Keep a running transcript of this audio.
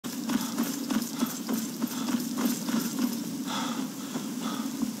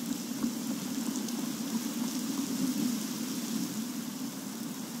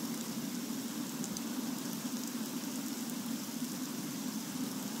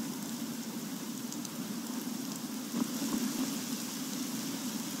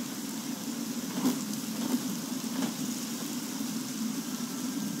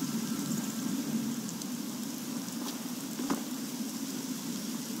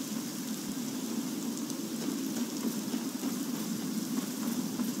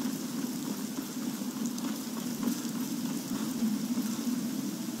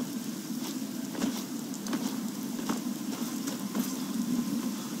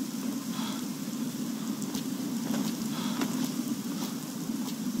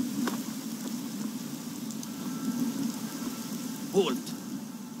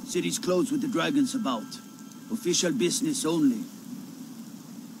City's closed with the dragons about. Official business only.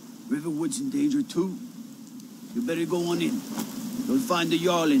 Riverwood's in danger too. You better go on in. You'll find the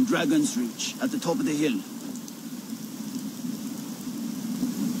Jarl in Dragon's Reach, at the top of the hill.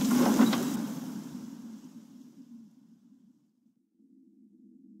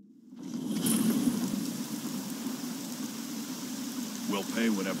 We'll pay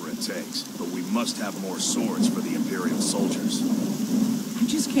whatever it takes, but we must have more swords for the Imperial soldiers. I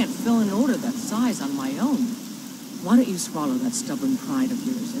just can't fill an order that size on my own. Why don't you swallow that stubborn pride of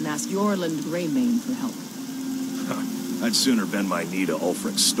yours and ask Yorland Greymane for help? I'd sooner bend my knee to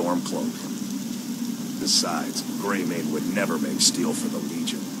Ulfric's Stormcloak. Besides, Greymane would never make steel for the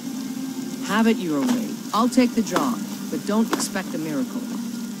Legion. Have it your way. I'll take the job, but don't expect a miracle.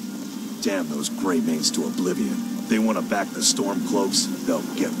 Damn those Greymanes to oblivion. If they want to back the Stormcloaks, they'll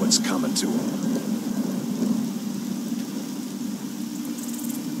get what's coming to them.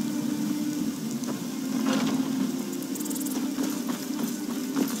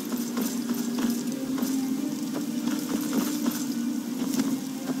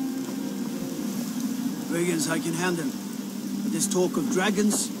 Brigands I can handle. But this talk of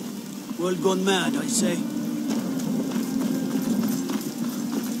dragons, world gone mad, I say.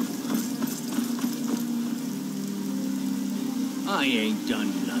 I ain't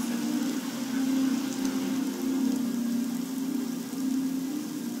done nothing.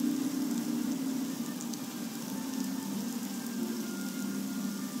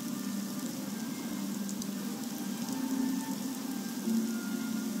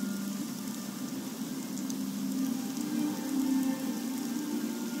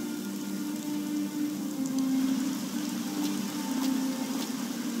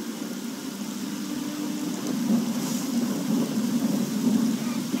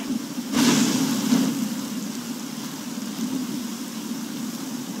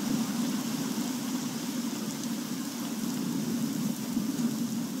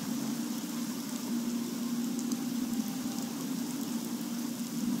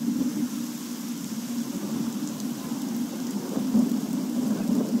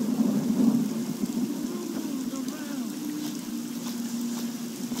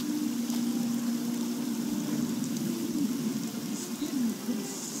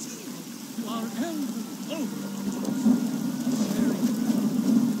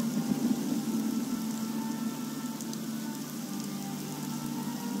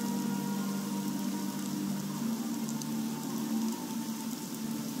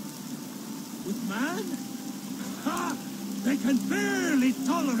 With man? Ha! They can barely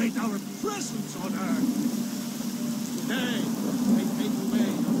tolerate our presence on Earth. Today, they take away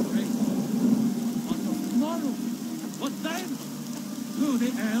your race. But tomorrow, what then? Do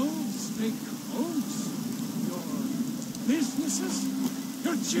the elves take your homes? Your businesses?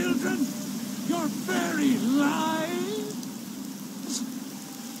 Your children? Your very lives?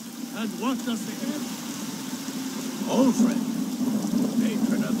 And what does the elf? Ulfric,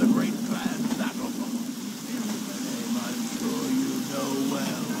 patron of the great clan Battlefall. A name I'm sure you know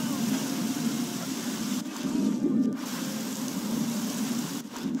well.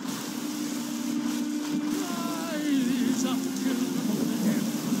 Rise up, children of the hill.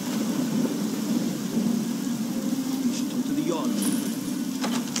 We should talk to the Jarl.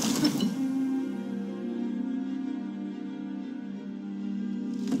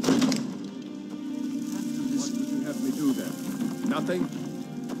 What would you have me do then? Nothing?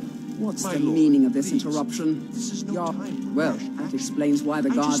 What's My the lord, meaning of this please. interruption? This is no Jarl, time for well, rash that action. explains why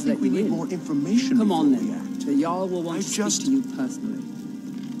the I guards just think let we you need in. more information. Come on before we then. act. The Jarl will want I to speak just- to you personally.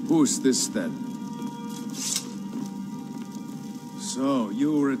 Who's this then? So,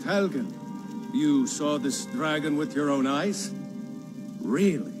 you were at Helgen. You saw this dragon with your own eyes?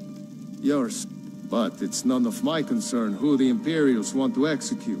 Really? Yours. But it's none of my concern who the Imperials want to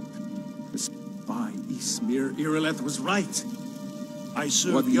execute. By Ismir, Irileth was right. I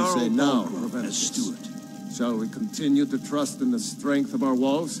serve What do you Jarl say now, Balgruuf Prevent as this? steward. Shall we continue to trust in the strength of our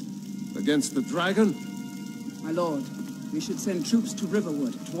walls against the dragon? My lord, we should send troops to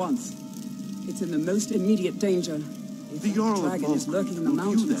Riverwood at once. It's in the most immediate danger. If The that Jarl of dragon is Balgruuf lurking in the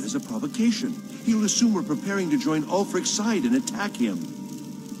will view that mountains. as a provocation. He'll assume we're preparing to join Ulfric's side and attack him.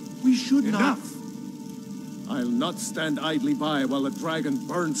 We should not... Enough! I'll not stand idly by while a dragon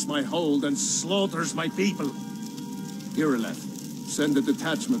burns my hold and slaughters my people. Irileth, send a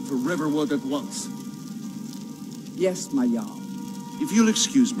detachment to Riverwood at once. Yes, my Jarl. If you'll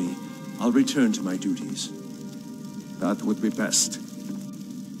excuse me, I'll return to my duties. That would be best.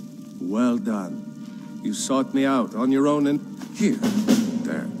 Well done. You sought me out on your own and... Here.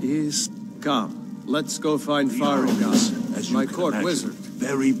 There is... Come. Let's go find The Jarl is, Farengar, as you my can court imagine, wizard. very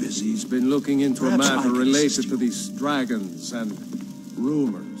very busy. He's been looking into a Perhaps I matter can related assist to you. these dragons and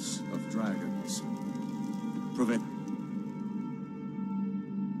rumors of dragons. Prevent.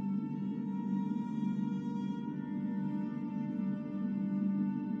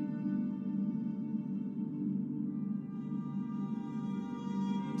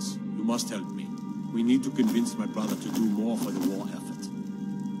 You must help me. We need to convince my brother to do more for the war effort.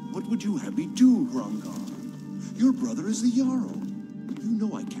 What would you have me do, Hrongar? Your brother is the Jarl. You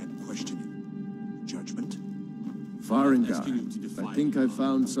know I can't question your judgment. Farengar, asking you to defy I think the I law.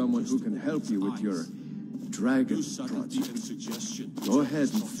 found someone who can help you with your dragon Use subtlety and project. suggestion. Go ahead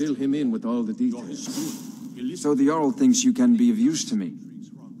and fill him in with all the You're his details. steward. He listens So the Jarl thinks you can be of use to me.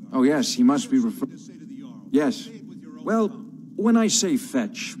 Oh yes, he must be referring... Yes. Well, when I say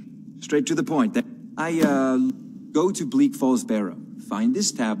fetch, straight to the point, go to Bleak Falls Barrow, find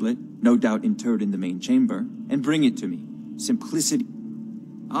this tablet, no doubt interred in the main chamber, and bring it to me. Simplicity.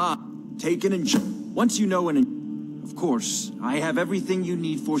 Take it and... Once you know of course, I have everything you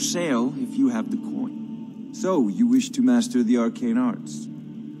need for sale if you have the coin. So, you wish to master the arcane arts?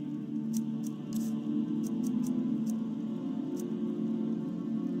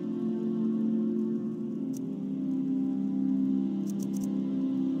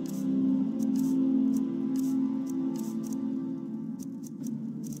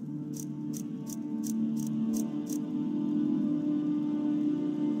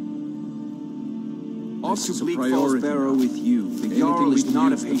 Off to This is a Bleak Falls priority Barrow now. with you. The Anything Jarl we is can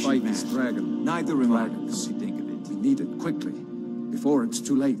not a use to patient fight man. this dragon. Neither am I, come to think of it. We need it quickly, before it's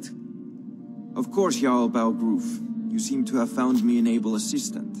too late. Of course, Jarl Balgruf. You seem to have found me an able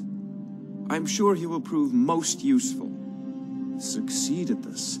assistant. I'm sure he will prove most useful. Succeed at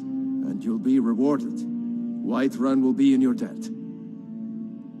this, and you'll be rewarded. Whiterun will be in your debt.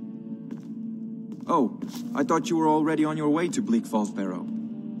 Oh, I thought you were already on your way to Bleak Falls Barrow.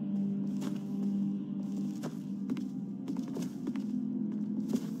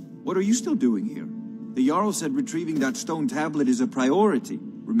 What are you still doing here? The Jarl said retrieving that stone tablet is a priority,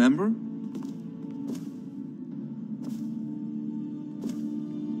 remember?